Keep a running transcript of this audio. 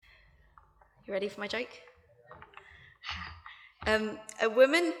You ready for my joke? A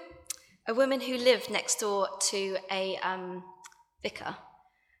woman who lived next door to a vicar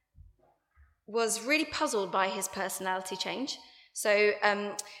was really puzzled by his personality change. So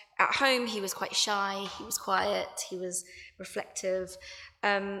at home, he was quite shy, he was quiet, he was reflective.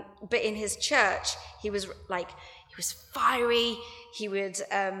 But in his church, he was fiery. He would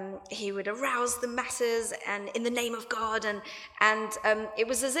arouse the masses, and in the name of God, and it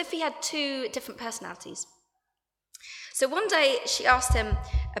was as if he had two different personalities. So one day she asked him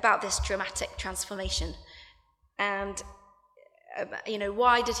about this dramatic transformation, and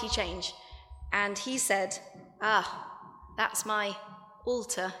why did he change? And he said, that's my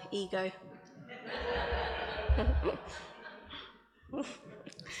alter ego.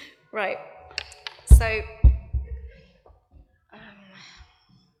 Right. So,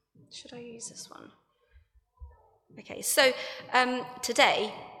 should I use this one? Okay, so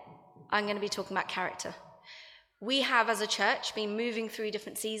today I'm going to be talking about character. We have, as a church, been moving through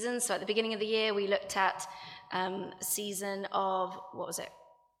different seasons. So at the beginning of the year, we looked at a season of, what was it?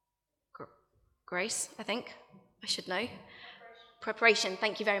 Grace, I think. I should know. Preparation,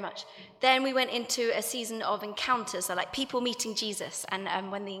 thank you very much. Then we went into a season of encounters, so like people meeting Jesus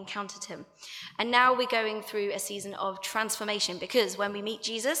and when they encountered him. And now we're going through a season of transformation, because when we meet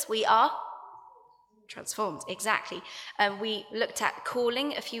Jesus, we are transformed, exactly. We looked at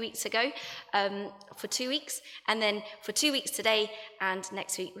calling a few weeks ago for 2 weeks, and then for 2 weeks today and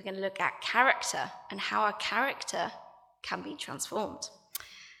next week we're going to look at character and how our character can be transformed.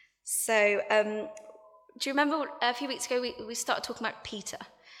 So do you remember a few weeks ago we started talking about Peter,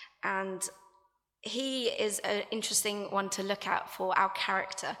 and he is an interesting one to look at for our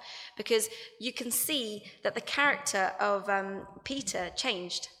character, because you can see that the character of Peter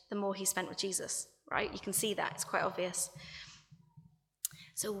changed the more he spent with Jesus. Right? You can see that. It's quite obvious.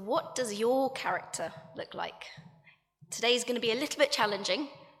 So what does your character look like? Today's going to be a little bit challenging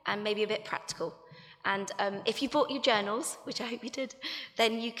and maybe a bit practical. And if you bought your journals, which I hope you did,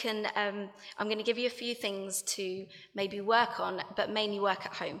 then you can, I'm going to give you a few things to maybe work on, but mainly work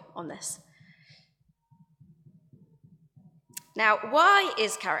at home on this. Now, why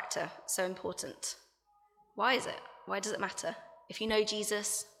is character so important? Why is it? Why does it matter? If you know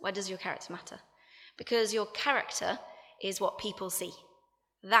Jesus, why does your character matter? Because your character is what people see.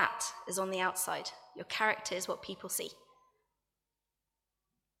 That is on the outside. Your character is what people see.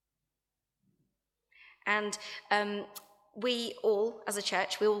 And we all, as a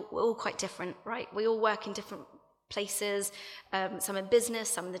church, we're all quite different, right? We all work in different places, some in business,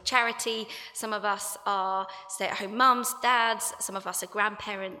 some in the charity. Some of us are stay-at-home mums, dads. Some of us are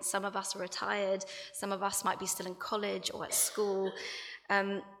grandparents. Some of us are retired. Some of us might be still in college or at school.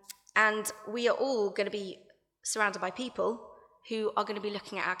 And we are all going to be surrounded by people who are going to be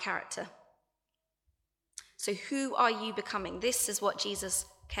looking at our character. So who are you becoming? This is what Jesus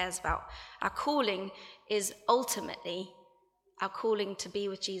cares about. Our calling is ultimately our calling to be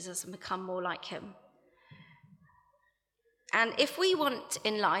with Jesus and become more like him. And if we want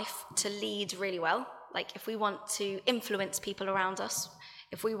in life to lead really well, like if we want to influence people around us,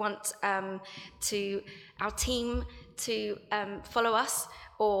 if we want our team to follow us,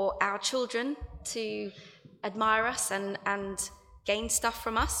 or our children to admire us and gain stuff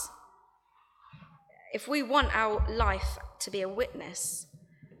from us, if we want our life to be a witness,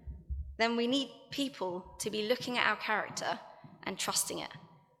 then we need people to be looking at our character and trusting it.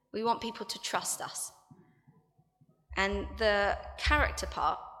 We want people to trust us. And the character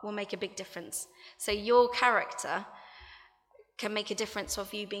part will make a big difference. So your character can make a difference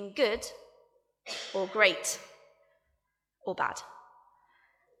of you being good or great or bad.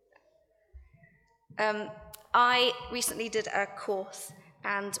 I recently did a course,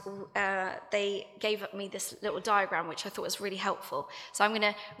 and they gave me this little diagram, which I thought was really helpful. So I'm going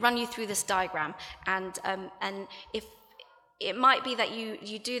to run you through this diagram, and if it might be that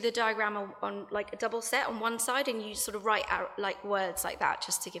you do the diagram on like a double set on one side, and you sort of write out like words like that,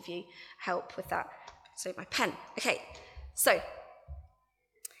 just to give you help with that. So my pen. Okay, so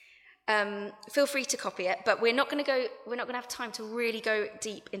feel free to copy it, but we're not going to have time to really go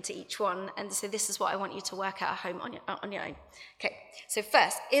deep into each one, and so this is what I want you to work out at home on your own. Okay, so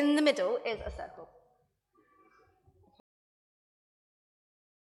first, in the middle is a circle.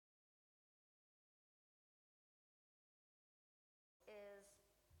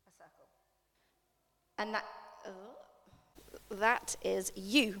 And that is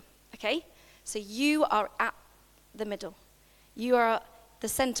you, okay? So you are at the middle. You are, the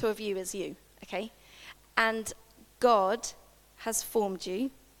center of you is you, okay? And God has formed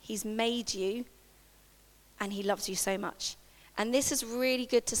you, he's made you, and he loves you so much. And this is really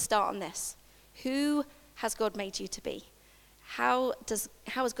good to start on this. Who has God made you to be? How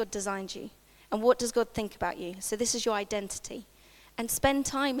has God designed you? And what does God think about you? So this is your identity. And spend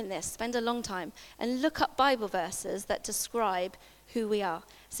time in this, spend a long time, and look up Bible verses that describe who we are.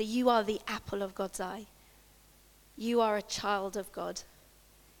 So you are the apple of God's eye. You are a child of God.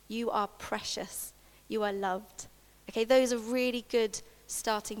 You are precious. You are loved. Okay, those are really good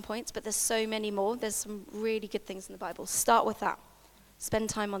starting points, but there's so many more. There's some really good things in the Bible. Start with that. Spend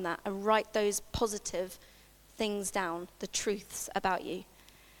time on that and write those positive things down, the truths about you.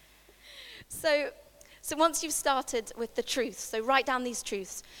 So once you've started with the truths, so write down these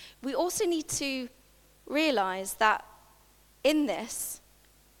truths, we also need to realize that in this,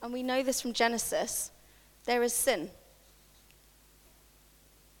 and we know this from Genesis, there is sin.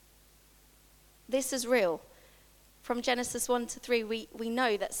 This is real. From Genesis 1 to 3, we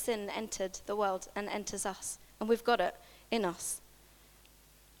know that sin entered the world and enters us, and we've got it in us.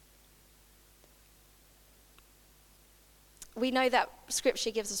 We know that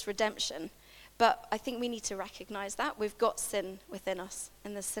Scripture gives us redemption, but I think we need to recognize that. We've got sin within us,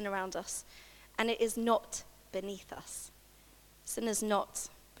 and there's sin around us, and it is not beneath us. Sin is not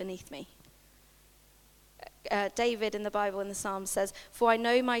beneath me. David in the Bible, in the Psalms, says, "For I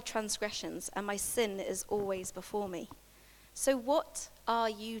know my transgressions, and my sin is always before me." So what are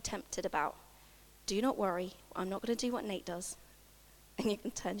you tempted about? Do not worry. I'm not going to do what Nate does. And you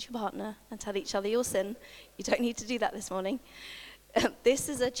can turn to your partner and tell each other your sin. You don't need to do that this morning. This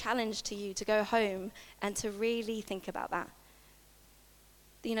is a challenge to you to go home and to really think about that.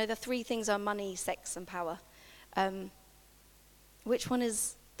 You know, the three things are money, sex, and power. Which one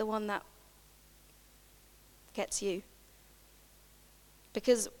is the one that gets you?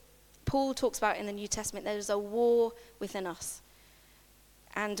 Because Paul talks about in the New Testament, there's a war within us.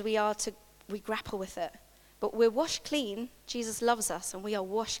 And we grapple with it. But we're washed clean. Jesus loves us, and we are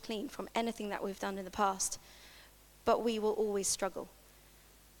washed clean from anything that we've done in the past. But we will always struggle.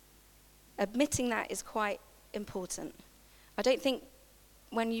 Admitting that is quite important. I don't think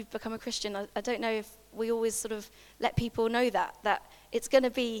when you've become a Christian, I don't know if we always sort of let people know that it's going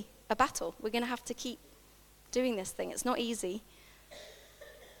to be a battle. We're going to have to keep doing this thing. It's not easy.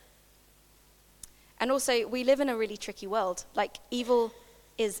 And also, we live in a really tricky world. Like, evil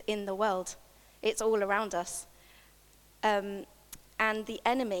is in the world. It's all around us. And the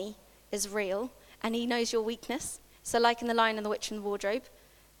enemy is real, and he knows your weakness. So like in The Lion and the Witch and the Wardrobe,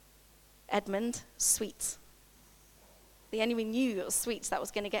 Edmund, sweets. The enemy knew it was sweets that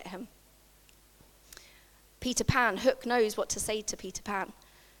was going to get him. Peter Pan, Hook knows what to say to Peter Pan.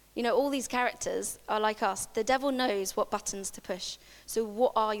 You know, all these characters are like us. The devil knows what buttons to push. So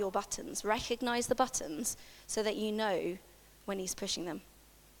what are your buttons? Recognize the buttons so that you know when he's pushing them.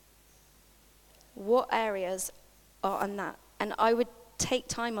 What areas are on that? And I would take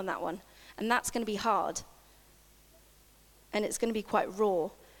time on that one. And that's going to be hard. And it's going to be quite raw.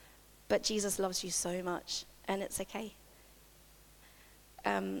 But Jesus loves you so much. And it's okay.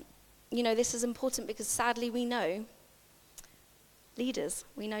 You know, this is important because sadly we know leaders.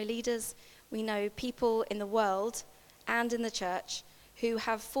 We know people in the world and in the church who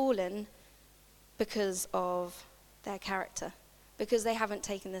have fallen because of their character. Because they haven't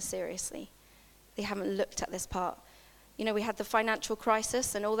taken this seriously. They haven't looked at this part. You know, we had the financial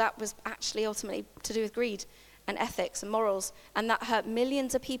crisis, and all that was actually ultimately to do with greed and ethics and morals, and that hurt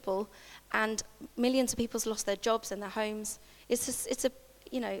millions of people, and millions of people's lost their jobs and their homes.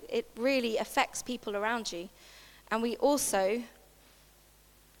 It really affects people around you. And we also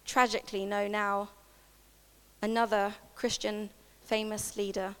tragically know now another Christian famous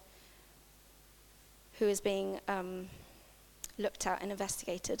leader who is being looked at and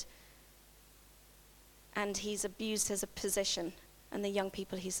investigated. And he's abused his position and the young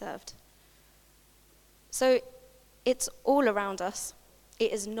people he served. So it's all around us.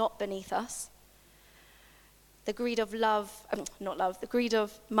 It is not beneath us. The greed of the greed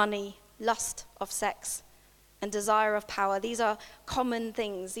of money, lust of sex, and desire of power. These are common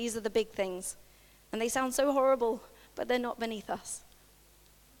things. These are the big things. And they sound so horrible, but they're not beneath us.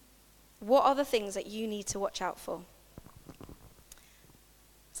 What are the things that you need to watch out for?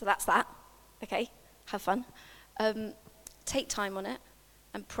 So that's that. Okay? Have fun. Take time on it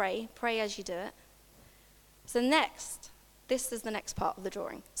and pray. Pray as you do it. So this is the next part of the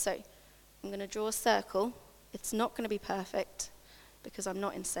drawing. So I'm going to draw a circle. It's not going to be perfect because I'm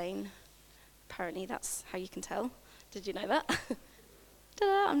not insane. Apparently that's how you can tell. Did you know that?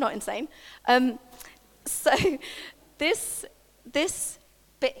 Ta-da, I'm not insane. So this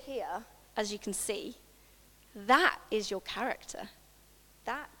bit here, as you can see, that is your character.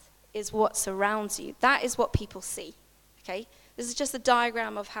 That is what surrounds you. That is what people see. Okay? This is just a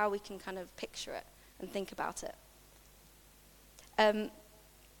diagram of how we can kind of picture it and think about it.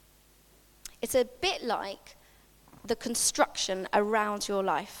 It's a bit like the construction around your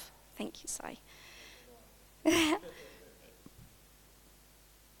life. Thank you, Sai.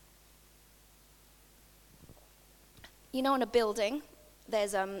 You know, in a building,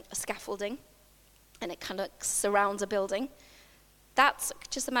 there's a scaffolding, and it kind of surrounds a building.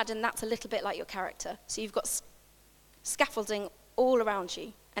 Just imagine that's a little bit like your character. So you've got scaffolding all around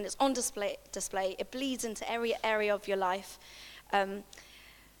you, and it's on display. It bleeds into every area of your life.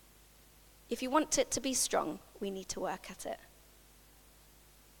 If you want it to be strong, we need to work at it.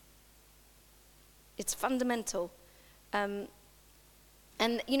 It's fundamental. And,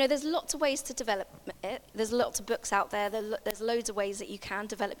 you know, there's lots of ways to develop it. There's lots of books out there. There's loads of ways that you can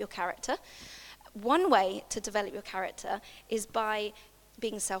develop your character. One way to develop your character is by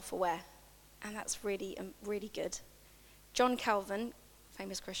being self-aware. And that's really, really good. John Calvin,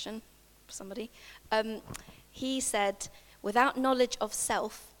 famous Christian, somebody, he said, without knowledge of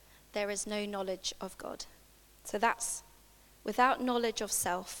self, there is no knowledge of God. So that's, without knowledge of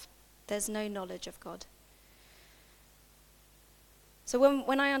self, there's no knowledge of God. So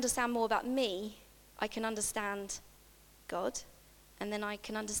when I understand more about me, I can understand God, and then I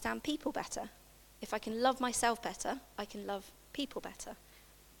can understand people better. If I can love myself better, I can love people better.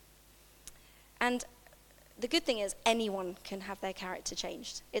 And the good thing is anyone can have their character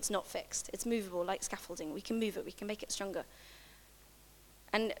changed. It's not fixed. It's movable like scaffolding. We can move it. We can make it stronger.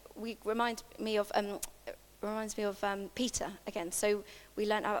 And reminds me of Peter again. So we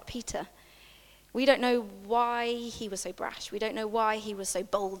learned about Peter. We don't know why he was so brash. We don't know why he was so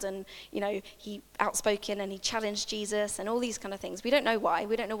bold and, you know, he outspoken and he challenged Jesus and all these kind of things. We don't know why.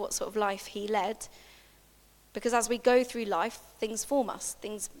 We don't know what sort of life he led. Because as we go through life, things form us.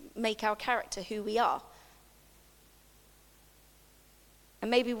 Things make our character who we are. And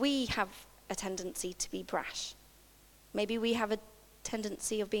maybe we have a tendency to be brash. Maybe we have a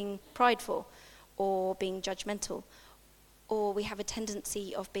tendency of being prideful or being judgmental, or we have a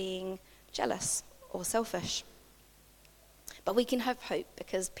tendency of being jealous or selfish. But we can have hope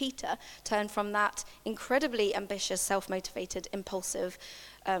because Peter turned from that incredibly ambitious, self-motivated, impulsive,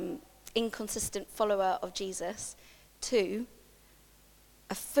 inconsistent follower of Jesus to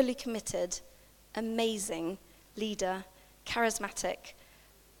a fully committed, amazing leader, charismatic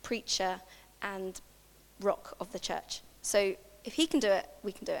preacher, and rock of the church. So if he can do it,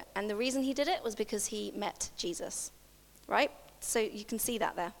 we can do it. And the reason he did it was because he met Jesus, right? So you can see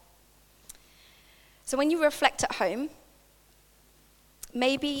that there. So when you reflect at home,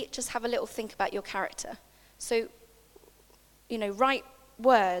 maybe just have a little think about your character. So, you know, write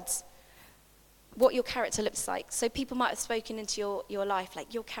words, what your character looks like. So people might have spoken into your life,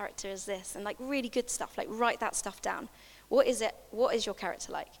 like your character is this, and like really good stuff, like write that stuff down. What is it? What is your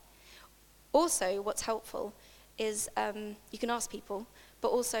character like? Also, what's helpful is you can ask people, but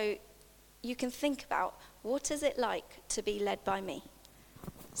also you can think about what is it like to be led by me?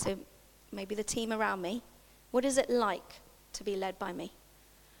 So maybe the team around me, what is it like to be led by me?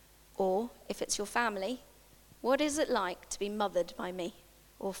 Or if it's your family, what is it like to be mothered by me,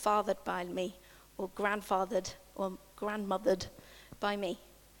 or fathered by me, or grandfathered or grandmothered by me?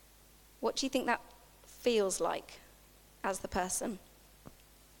 What do you think that feels like as the person?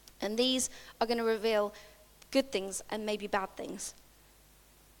 And these are going to reveal good things and maybe bad things.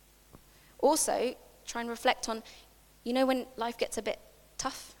 Also, try and reflect on, you know, when life gets a bit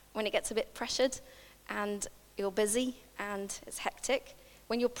tough, when it gets a bit pressured, and you're busy and it's hectic,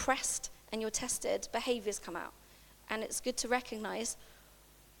 when you're pressed and you're tested, behaviors come out. And it's good to recognize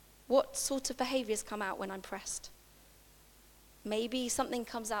what sort of behaviors come out when I'm pressed. Maybe something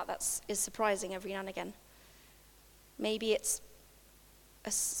comes out that is surprising every now and again. Maybe it's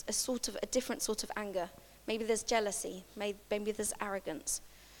a different sort of anger. Maybe there's jealousy. Maybe there's arrogance.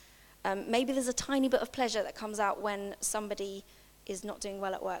 Maybe there's a tiny bit of pleasure that comes out when somebody is not doing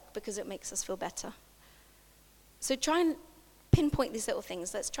well at work because it makes us feel better. So try and pinpoint these little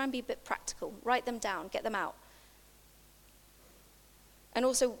things. Let's try and be a bit practical. Write them down. Get them out. And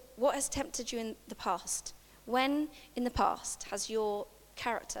also, what has tempted you in the past? When in the past has your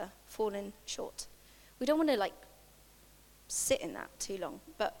character fallen short? We don't want to sit in that too long.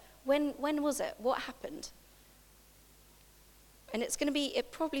 But when was it? What happened? And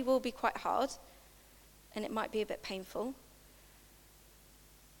it probably will be quite hard, and it might be a bit painful.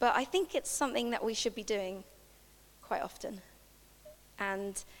 But I think it's something that we should be doing quite often,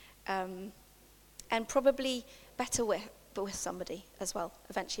 and probably better with somebody as well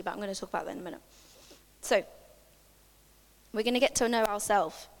eventually. But I'm going to talk about that in a minute. So we're going to get to know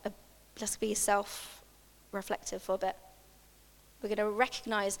ourselves. Let's be self-reflective for a bit. We're going to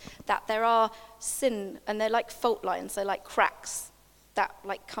recognize that there are sin, and they're like fault lines, they're like cracks that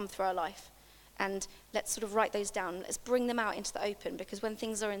like come through our life. And let's sort of write those down. Let's bring them out into the open, because when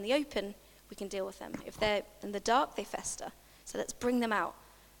things are in the open, we can deal with them. If they're in the dark, they fester. So let's bring them out.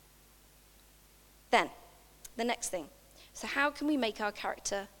 Then, the next thing. So how can we make our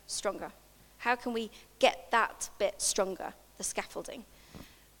character stronger? How can we get that bit stronger, the scaffolding?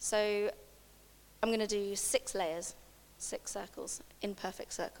 So I'm going to do 6 layers, 6 circles,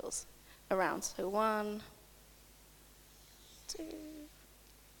 imperfect circles around. So 1, 2,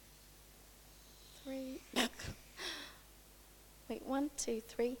 3. Wait, 1, 2,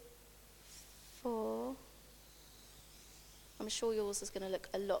 3, 4. I'm sure yours is going to look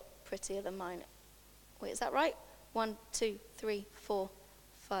a lot prettier than mine. Wait, is that right? 1, 2, 3, 4,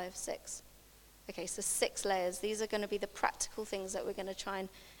 5, 6. Okay, so 6 layers. These are going to be the practical things that we're going to try and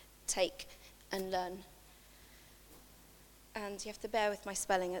take and learn. And you have to bear with my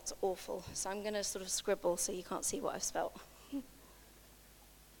spelling, it's awful. So I'm going to sort of scribble so you can't see what I've spelt.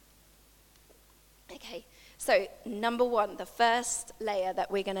 Okay, so number 1, the first layer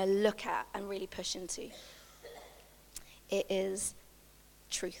that we're going to look at and really push into, it is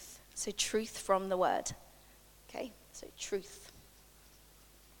truth. So truth from the word. Okay, so truth.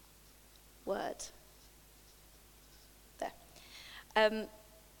 Word. There.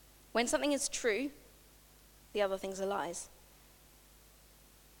 When something is true, the other things are lies.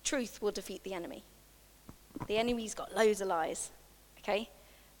 Truth will defeat the enemy. The enemy's got loads of lies. Okay?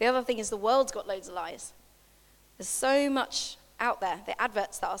 The other thing is the world's got loads of lies. There's so much out there. The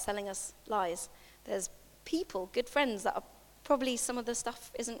adverts that are selling us lies. There's people, good friends, that are probably some of the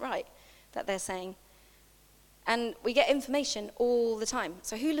stuff isn't right that they're saying. And we get information all the time.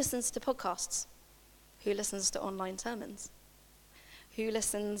 So who listens to podcasts? Who listens to online sermons? Who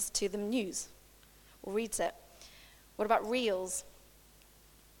listens to the news or reads it? What about reels?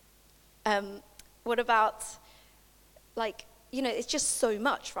 What about, like, you know, it's just so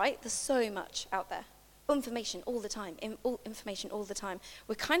much, right? There's so much out there. Information all the time. Information all the time.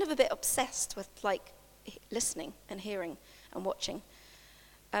 We're kind of a bit obsessed with, like, listening and hearing and watching.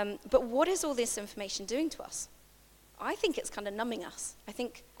 But what is all this information doing to us? I think it's kind of numbing us. I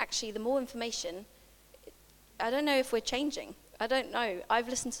think actually the more information, I don't know if we're changing. I don't know. I've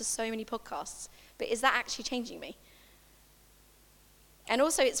listened to so many podcasts, but is that actually changing me? And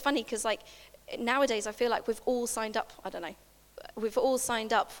also it's funny because like nowadays I feel like we've all signed up, I don't know, we've all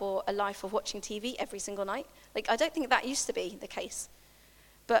signed up for a life of watching TV every single night. Like I don't think that used to be the case,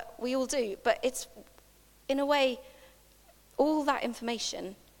 but we all do. But it's, in a way, all that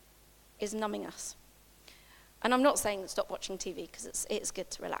information is numbing us. And I'm not saying stop watching TV, because it's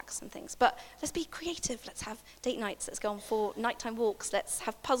good to relax and things. But let's be creative. Let's have date nights. Let's go on for nighttime walks. Let's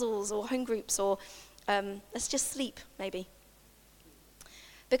have puzzles or home groups, or let's just sleep, maybe.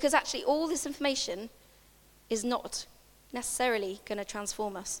 Because actually all this information is not necessarily going to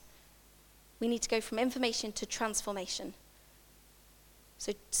transform us. We need to go from information to transformation.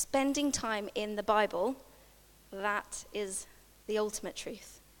 So spending time in the Bible, that is the ultimate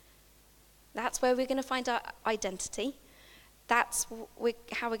truth. That's where we're going to find our identity. That's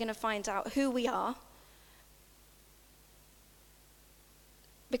how we're going to find out who we are.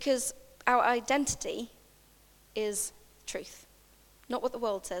 Because our identity is truth. Not what the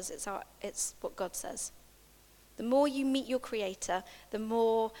world says, it's what God says. The more you meet your Creator, the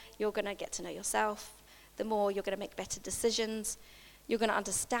more you're going to get to know yourself, the more you're going to make better decisions. You're going to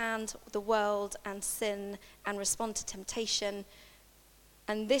understand the world and sin and respond to temptation.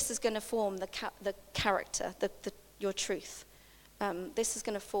 And this is going to form the character, your truth. This is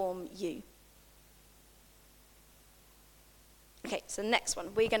going to form you. Okay, so next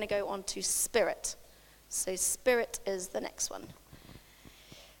one. We're going to go on to spirit. So spirit is the next one.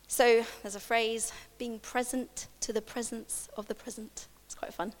 So there's a phrase, being present to the presence of the present. It's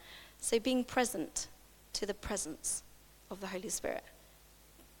quite fun. So being present to the presence of the Holy Spirit.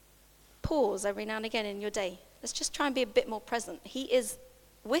 Pause every now and again in your day. Let's just try and be a bit more present. He is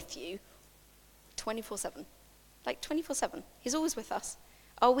with you 24/7. Like 24/7. He's always with us.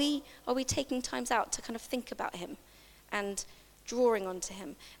 Are we taking times out to kind of think about him and drawing onto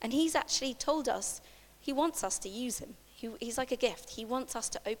him? And he's actually told us he wants us to use him. He's like a gift. He wants us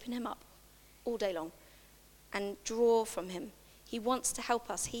to open him up all day long and draw from him. He wants to help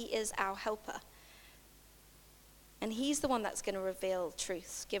us. He is our helper. And he's the one that's going to reveal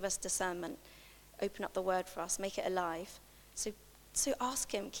truths, give us discernment, open up the word for us, make it alive. So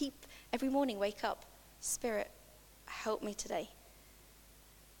ask him. Every morning, wake up. Spirit, help me today.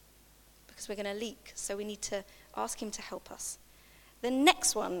 Because we're going to leak, so we need to ask him to help us. The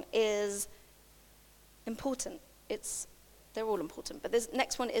next one is important. It's they're all important. But the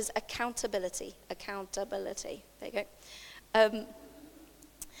next one is accountability. Accountability. There you go.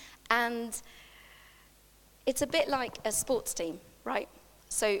 And it's a bit like a sports team, right?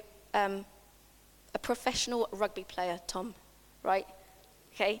 So a professional rugby player, Tom, right?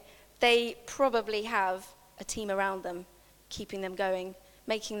 Okay? They probably have a team around them, keeping them going,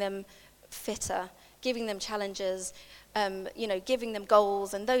 making them fitter, giving them challenges, giving them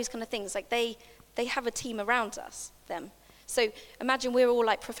goals and those kind of things. Like they have a team around them. So imagine we're all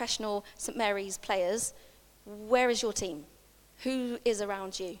like professional St. Mary's players. Where is your team? Who is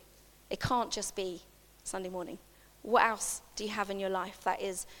around you? It can't just be Sunday morning. What else do you have in your life that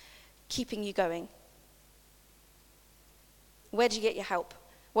is keeping you going? Where do you get your help?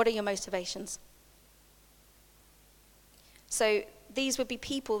 What are your motivations? So these would be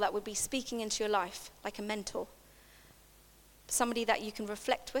people that would be speaking into your life like a mentor. Somebody that you can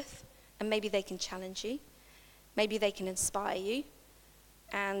reflect with, and maybe they can challenge you. Maybe they can inspire you.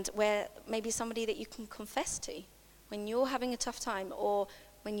 And where maybe somebody that you can confess to when you're having a tough time, or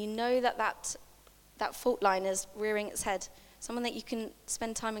when you know that fault line is rearing its head. Someone that you can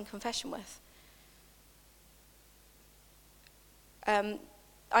spend time in confession with.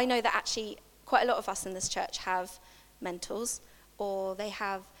 I know that actually quite a lot of us in this church have mentors, or they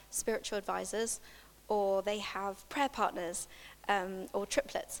have spiritual advisors, or they have prayer partners, or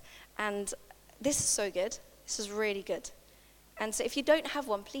triplets. And this is so good. This is really good. And so if you don't have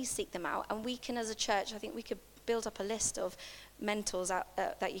one, please seek them out. And we can, as a church, I think we could build up a list of mentors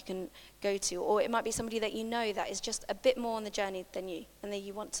that you can go to. Or it might be somebody that you know that is just a bit more on the journey than you, and then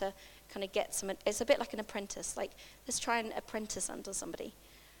you want to kind of get some. It's a bit like an apprentice. Like, let's try and apprentice under somebody.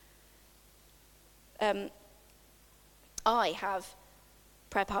 I have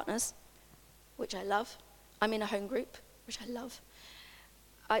prayer partners, which I love. I'm in a home group, which I love.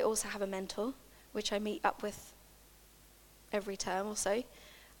 I also have a mentor, which I meet up with every term or so.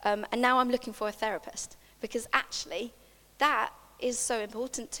 And now I'm looking for a therapist, because actually that is so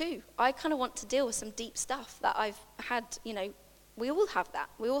important too. I kind of want to deal with some deep stuff that I've had, we all have that.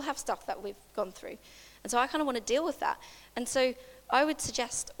 We all have stuff that we've gone through. And so I kind of want to deal with that. And so I would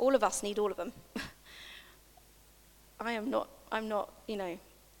suggest all of us need all of them. I'm not,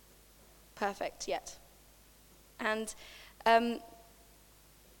 perfect yet. And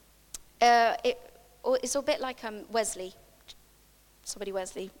it's a bit like Wesley,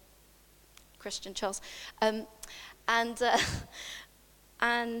 Christian Charles, and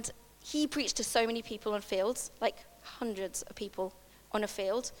he preached to so many people on fields, like hundreds of people on a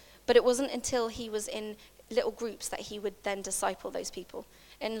field, but it wasn't until he was in little groups that he would then disciple those people.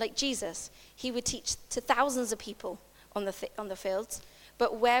 And like Jesus, he would teach to thousands of people on the fields,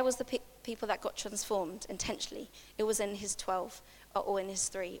 but where was the people that got transformed intentionally? It was in his 12, or in his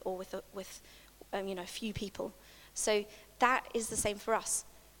 3, or with a few people. So that is the same for us.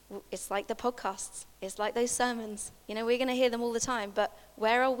 It's like the podcasts. It's like those sermons. We're going to hear them all the time, but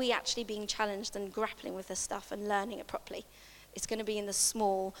where are we actually being challenged and grappling with this stuff and learning it properly? It's going to be in the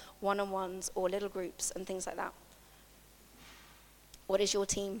small one-on-ones or little groups and things like that. What is your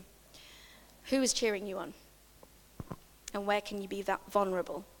team? Who is cheering you on? And where can you be that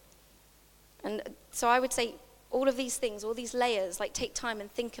vulnerable? And so I would say all of these things, all these layers, like take time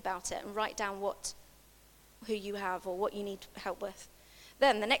and think about it and write down who you have or what you need help with.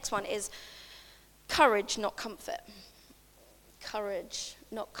 Then the next one is courage, not comfort. Courage,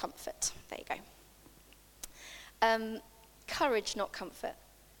 not comfort. There you go. Courage, not comfort.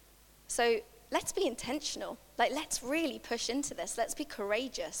 So let's be intentional. Like, let's really push into this. Let's be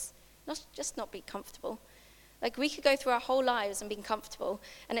courageous, not be comfortable. Like, we could go through our whole lives and being comfortable,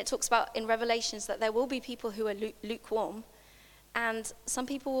 and it talks about in Revelations that there will be people who are lukewarm, and some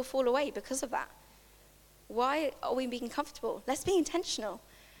people will fall away because of that. Why are we being comfortable? Let's be intentional.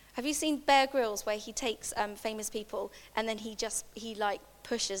 Have you seen Bear Grylls, where he takes famous people and then he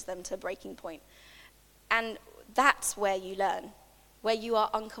pushes them to a breaking point? And that's where you learn, where you are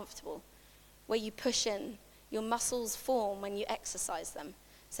uncomfortable, where you push in. Your muscles form when you exercise them.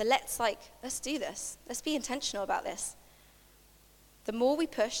 So let's do this. Let's be intentional about this. The more we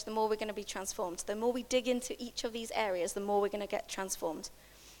push, the more we're going to be transformed. The more we dig into each of these areas, the more we're going to get transformed.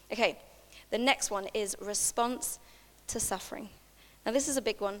 Okay, the next one is response to suffering. Now, this is a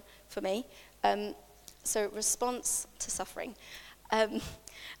big one for me. So response to suffering.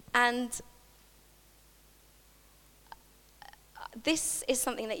 And this is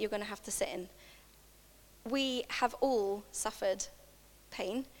something that you're going to have to sit in. We have all suffered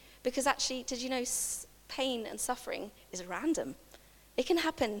pain, because actually, did you know pain and suffering is random? It can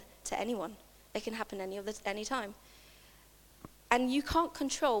happen to anyone. It can happen any time. And you can't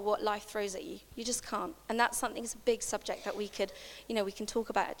control what life throws at you. You just can't. And that's something, it's a big subject that we can talk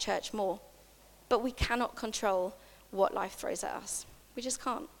about at church more. But we cannot control what life throws at us. We just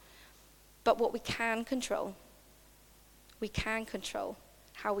can't. But what we can control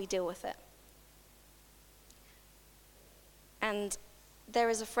how we deal with it. And there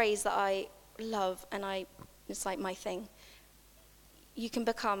is a phrase that I love, and it's like my thing. You can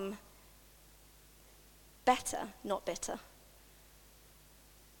become better, not bitter.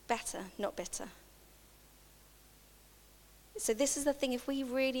 Better, not bitter. So this is the thing, if we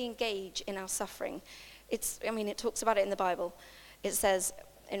really engage in our suffering, it talks about it in the Bible. It says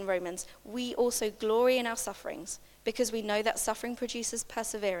in Romans, we also glory in our sufferings because we know that suffering produces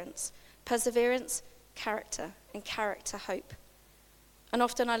perseverance. Perseverance, character, and character, hope. And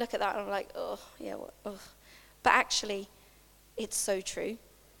often I look at that and I'm like, oh, yeah, what? Oh. But actually, it's so true.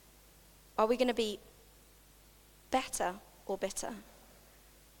 Are we going to be better or bitter?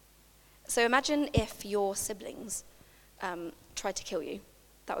 So imagine if your siblings tried to kill you.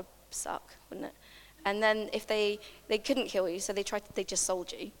 That would suck, wouldn't it? And then if they couldn't kill you, so they just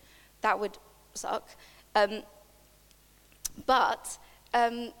sold you. That would suck. But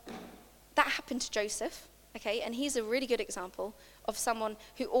that happened to Joseph, okay? And he's a really good example of someone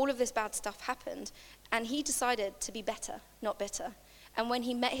who all of this bad stuff happened, and he decided to be better, not bitter. And when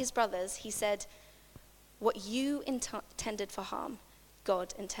he met his brothers, he said, what you intended for harm,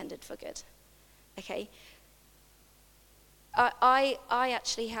 God intended for good, okay? I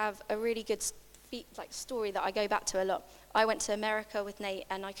actually have a really good story that I go back to a lot. I went to America with Nate,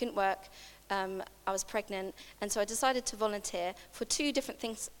 and I couldn't work. I was pregnant, and so I decided to volunteer for 2 different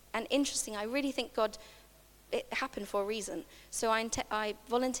things. And interesting, I really think it happened for a reason. So I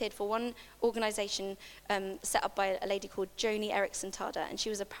volunteered for one organization set up by a lady called Joni Eareckson Tada, and she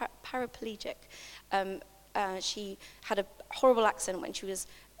was a paraplegic. She had a horrible accident when she was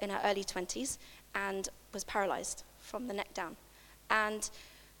in her early 20s and was paralyzed from the neck down. And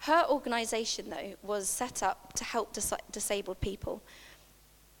her organization, though, was set up to help disabled people.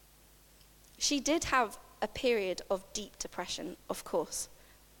 She did have a period of deep depression, of course.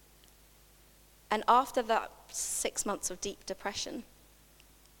 And after that 6 months of deep depression,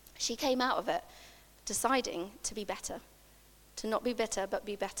 she came out of it deciding to be better, to not be bitter, but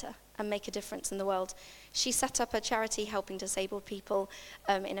be better and make a difference in the world. She set up a charity helping disabled people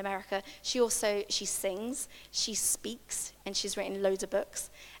in America. She sings, she speaks, and she's written loads of books,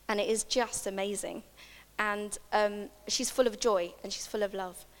 and it is just amazing. And she's full of joy, and she's full of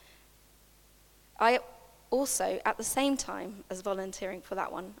love. I also, at the same time as volunteering for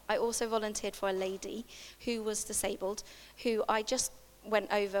that one, I also volunteered for a lady who was disabled, who I just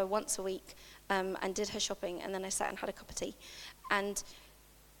went over once a week and did her shopping, and then I sat and had a cup of tea. And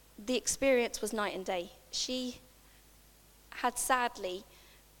the experience was night and day. She had sadly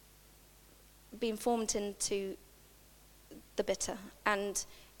been formed into the bitter, and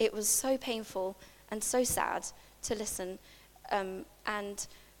it was so painful and so sad to listen, and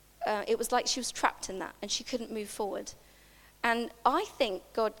it was like she was trapped in that, and she couldn't move forward. And I think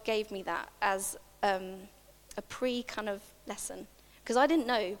God gave me that as a kind of lesson, because I didn't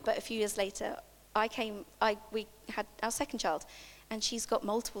know, but a few years later, we had our second child, and she's got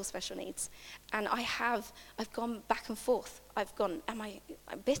multiple special needs. And I've gone back and forth. I'm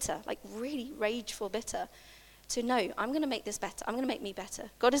bitter, like really rageful bitter, to no, I'm going to make this better. I'm going to make me better.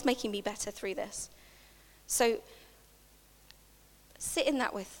 God is making me better through this. So sit in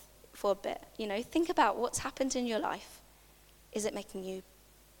that for a bit, think about what's happened in your life. Is it making you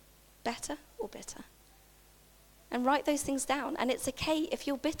better or bitter? And write those things down. And it's okay if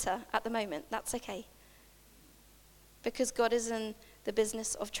you're bitter at the moment, that's okay. Because God is in the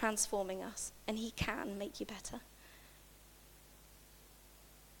business of transforming us, and he can make you better.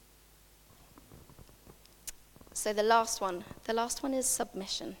 So the last one is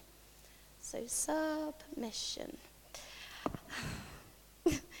submission. So submission.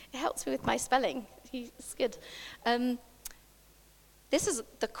 It helps me with my spelling. It's good. This is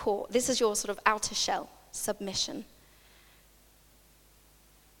the core. This is your sort of outer shell, submission.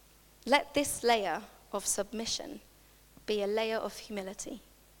 Let this layer of submission be a layer of humility.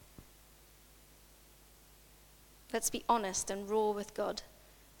 Let's be honest and raw with God.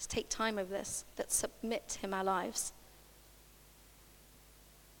 Let's take time over this. Let's submit him our lives.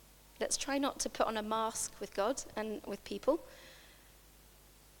 Let's try not to put on a mask with God and with people.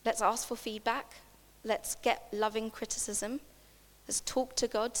 Let's ask for feedback. Let's get loving criticism. Let's talk to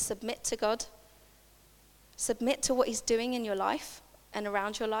God, submit to God. Submit to what he's doing in your life and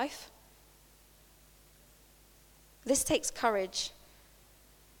around your life. This takes courage,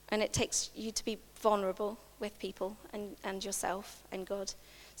 and it takes you to be vulnerable with people and yourself and God.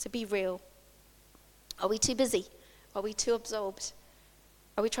 So be real. Are we too busy? Are we too absorbed?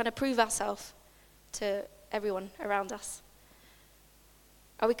 Are we trying to prove ourselves to everyone around us?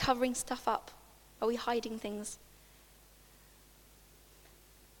 Are we covering stuff up? Are we hiding things?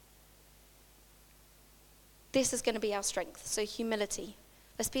 This is going to be our strength. So humility.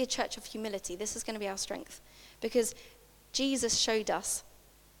 Let's be a church of humility. This is going to be our strength. Because Jesus showed us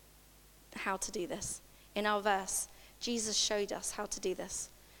how to do this. In our verse, Jesus showed us how to do this.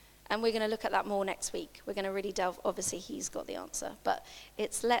 And we're going to look at that more next week. We're going to really delve. Obviously, he's got the answer. But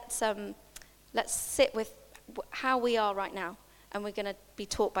it's let's sit with how we are right now. And we're going to be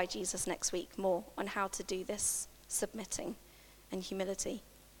taught by Jesus next week more on how to do this submitting and humility.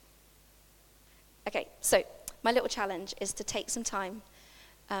 Okay, so my little challenge is to take some time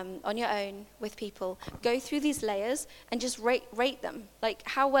on your own with people, go through these layers and just rate them. Like,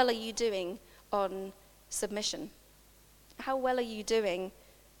 how well are you doing on submission? How well are you doing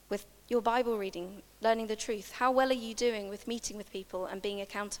with your Bible reading, learning the truth? How well are you doing with meeting with people and being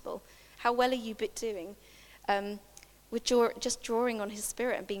accountable? How well are you doing with just drawing on his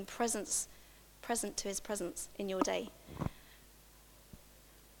Spirit and being present to his presence in your day?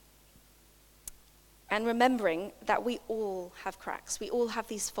 And remembering that we all have cracks. We all have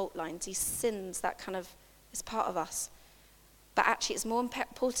these fault lines, these sins that kind of is part of us. But actually it's more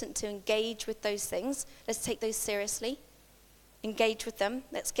important to engage with those things. Let's take those seriously. Engage with them.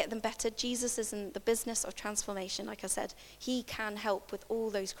 Let's get them better. Jesus is in the business of transformation, like I said. He can help with all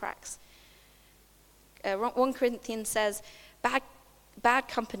those cracks. 1 Corinthians says, bad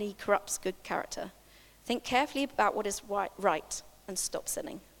company corrupts good character. Think carefully about what is right and stop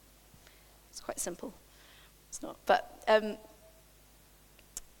sinning. It's quite simple. It's not. But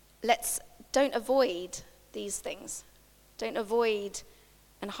don't avoid these things. Don't avoid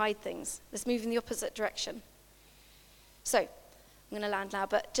and hide things. Let's move in the opposite direction. So, I'm going to land now,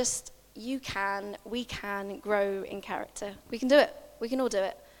 but just we can grow in character. We can do it. We can all do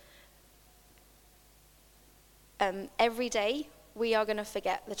it. Every day, we are going to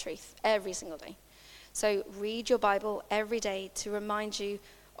forget the truth. Every single day. So read your Bible every day to remind you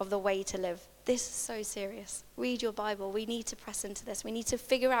of the way to live. This is so serious. Read your Bible. We need to press into this. We need to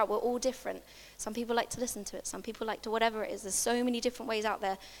figure out we're all different. Some people like to listen to it. Some people like to whatever it is. There's so many different ways out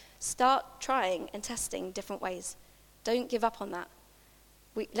there. Start trying and testing different ways. Don't give up on that.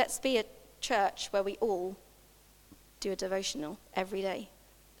 Let's be a church where we all do a devotional every day.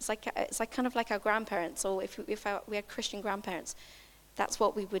 It's like kind of like our grandparents, or if we had Christian grandparents, that's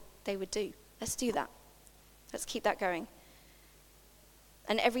what they would do. Let's do that. Let's keep that going.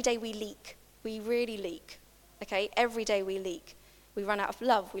 And every day we leak. We really leak. Okay? Every day we leak. We run out of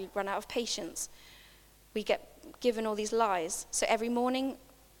love. We run out of patience. We get given all these lies. So every morning,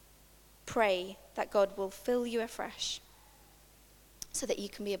 pray that God will fill you afresh so that you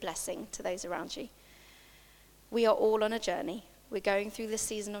can be a blessing to those around you. We are all on a journey. We're going through this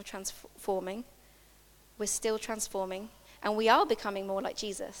season of transforming. We're still transforming. And we are becoming more like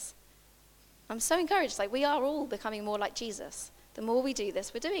Jesus. I'm so encouraged. Like, we are all becoming more like Jesus. The more we do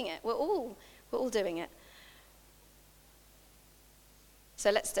this, we're doing it. We're all doing it.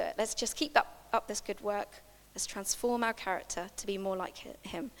 So let's do it. Let's just keep up this good work. Let's transform our character to be more like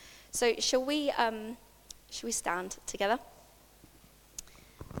him. So shall we stand together?